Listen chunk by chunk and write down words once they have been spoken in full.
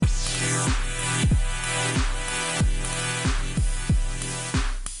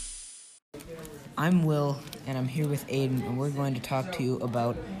I'm Will, and I'm here with Aiden, and we're going to talk to you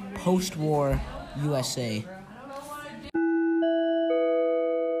about post-war USA.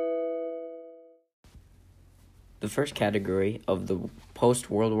 The first category of the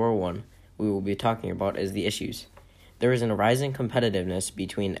post-World War I we will be talking about is the issues. There is a rising competitiveness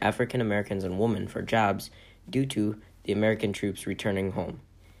between African Americans and women for jobs due to the American troops returning home.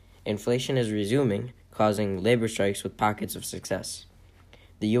 Inflation is resuming, causing labor strikes with pockets of success.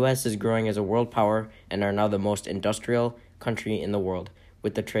 The U.S. is growing as a world power and are now the most industrial country in the world,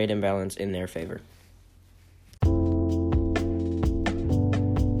 with the trade imbalance in their favor.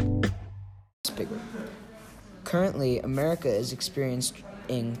 Currently, America is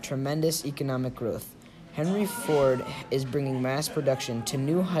experiencing tremendous economic growth. Henry Ford is bringing mass production to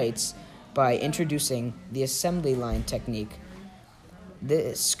new heights by introducing the assembly line technique.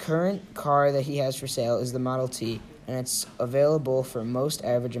 This current car that he has for sale is the Model T, and it's available for most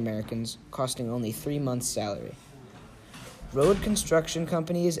average Americans, costing only 3 months' salary. Road construction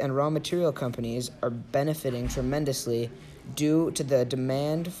companies and raw material companies are benefiting tremendously due to the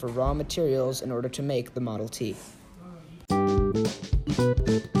demand for raw materials in order to make the Model T.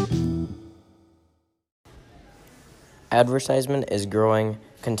 Advertisement is growing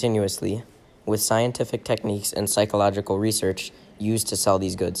continuously, with scientific techniques and psychological research used to sell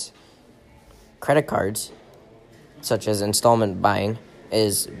these goods. Credit cards, such as installment buying,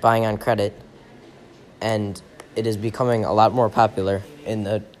 is buying on credit, and it is becoming a lot more popular in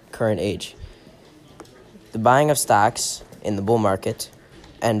the current age. The buying of stocks in the bull market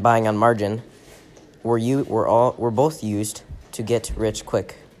and buying on margin were both used to get rich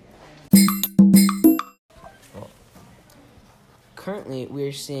quick. Currently, we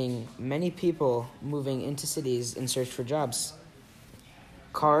are seeing many people moving into cities in search for jobs.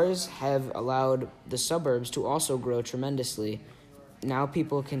 Cars have allowed the suburbs to also grow tremendously. Now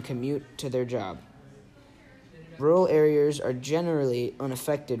people can commute to their job. Rural areas are generally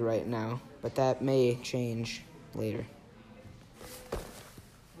unaffected right now, but that may change later.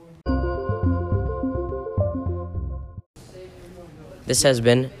 This has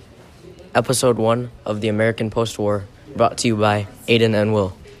been episode 1 of the American Post-War, brought to you by Aiden and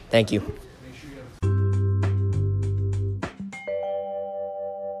Will. Thank you.